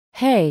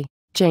Hey,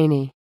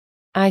 Janie.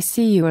 I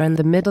see you are in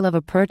the middle of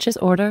a purchase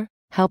order,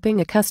 helping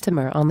a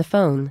customer on the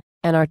phone,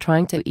 and are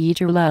trying to eat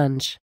your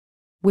lunch.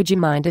 Would you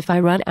mind if I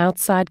run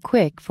outside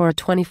quick for a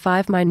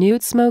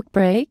 25-minute smoke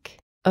break?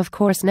 Of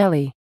course,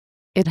 Nelly.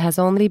 It has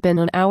only been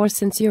an hour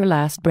since your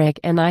last break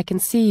and I can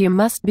see you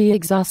must be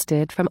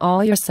exhausted from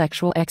all your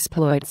sexual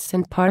exploits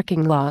in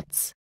parking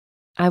lots.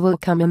 I will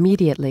come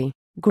immediately.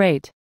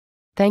 Great.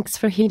 Thanks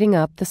for heating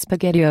up the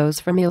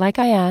SpaghettiOs for me like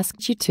I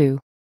asked you to.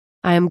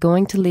 I am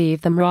going to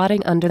leave them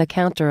rotting under the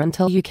counter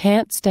until you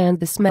can't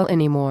stand the smell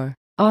anymore.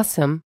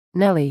 Awesome,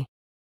 Nelly.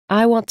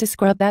 I want to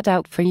scrub that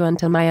out for you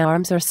until my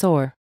arms are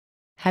sore.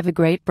 Have a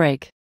great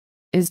break.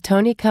 Is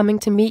Tony coming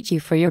to meet you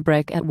for your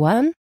break at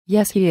 1?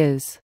 Yes, he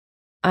is.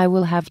 I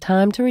will have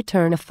time to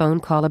return a phone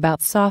call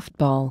about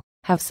softball,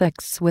 have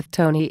sex with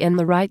Tony in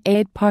the Rite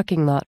Aid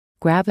parking lot,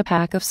 grab a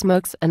pack of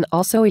smokes and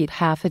also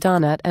eat half a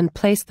donut and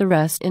place the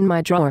rest in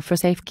my drawer for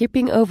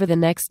safekeeping over the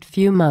next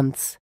few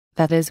months.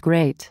 That is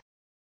great.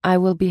 I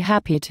will be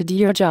happy to do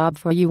your job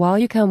for you while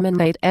you come in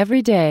late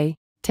every day,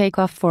 take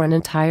off for an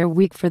entire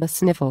week for the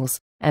sniffles,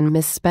 and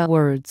misspell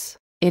words.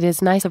 It is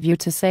nice of you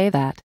to say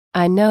that.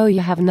 I know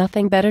you have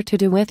nothing better to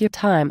do with your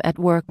time at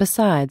work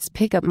besides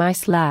pick up my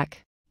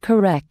slack.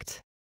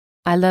 Correct.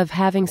 I love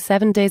having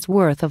 7 days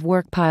worth of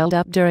work piled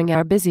up during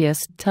our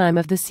busiest time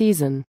of the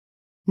season.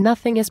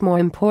 Nothing is more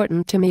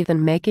important to me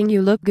than making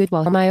you look good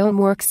while my own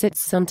work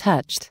sits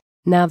untouched.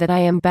 Now that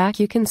I am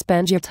back, you can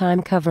spend your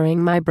time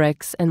covering my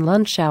breaks and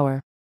lunch hour.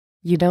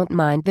 You don't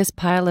mind this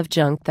pile of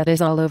junk that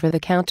is all over the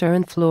counter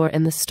and floor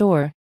in the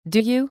store, do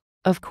you?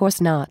 Of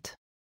course not.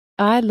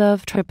 I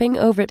love tripping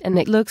over it and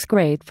it looks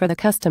great for the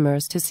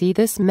customers to see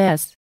this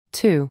mess,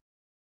 too.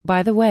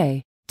 By the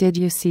way, did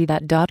you see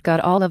that Dot got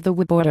all of the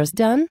web orders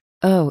done?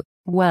 Oh,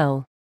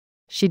 well.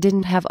 She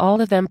didn't have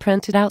all of them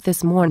printed out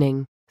this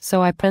morning,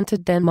 so I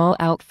printed them all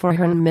out for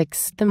her and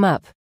mixed them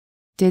up.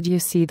 Did you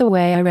see the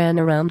way I ran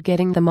around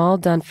getting them all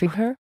done for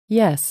her?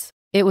 Yes,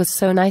 it was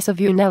so nice of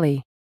you,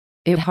 Nelly.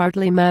 It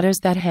hardly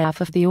matters that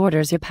half of the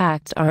orders you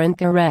packed are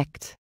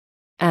incorrect.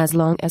 As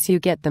long as you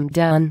get them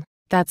done,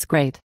 that's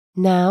great.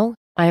 Now,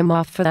 I am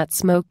off for that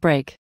smoke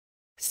break.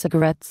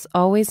 Cigarettes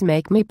always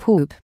make me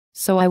poop,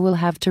 so I will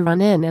have to run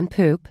in and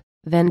poop,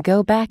 then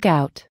go back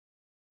out.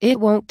 It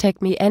won't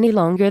take me any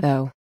longer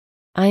though.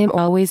 I am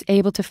always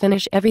able to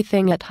finish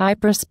everything at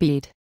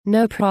hyperspeed,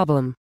 no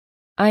problem.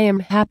 I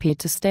am happy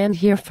to stand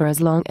here for as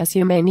long as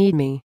you may need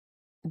me.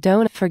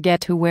 Don't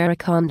forget to wear a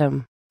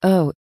condom.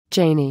 Oh,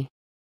 Janie.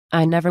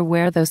 I never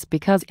wear those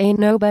because ain't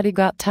nobody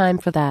got time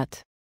for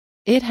that.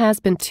 It has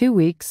been 2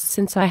 weeks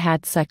since I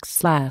had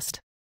sex last.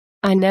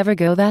 I never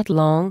go that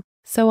long,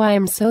 so I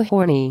am so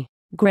horny.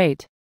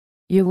 Great.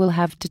 You will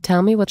have to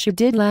tell me what you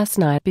did last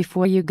night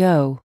before you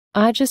go.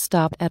 I just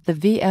stopped at the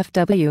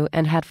VFW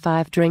and had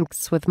 5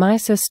 drinks with my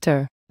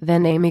sister,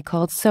 then Amy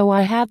called so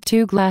I had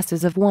 2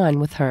 glasses of wine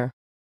with her.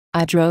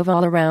 I drove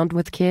all around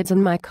with kids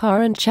in my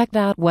car and checked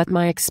out what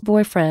my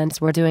ex-boyfriends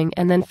were doing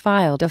and then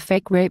filed a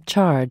fake rape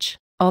charge,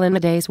 all in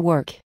a day's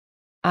work.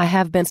 I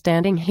have been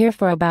standing here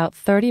for about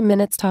 30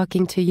 minutes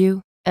talking to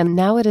you, and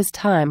now it is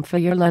time for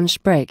your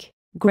lunch break.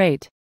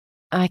 Great.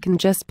 I can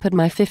just put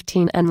my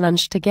 15 and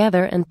lunch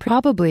together and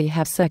probably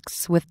have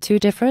sex with 2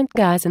 different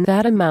guys in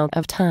that amount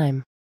of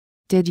time.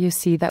 Did you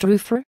see that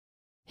roofer?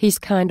 He's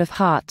kind of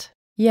hot.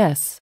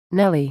 Yes,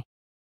 Nelly.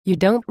 You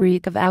don't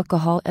reek of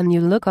alcohol and you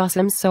look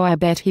awesome, so I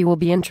bet he will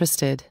be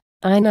interested.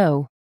 I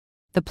know.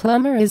 The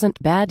plumber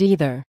isn't bad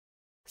either.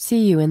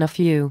 See you in a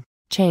few.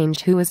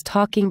 Change who is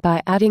talking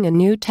by adding a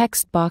new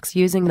text box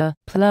using the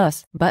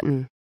plus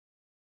button.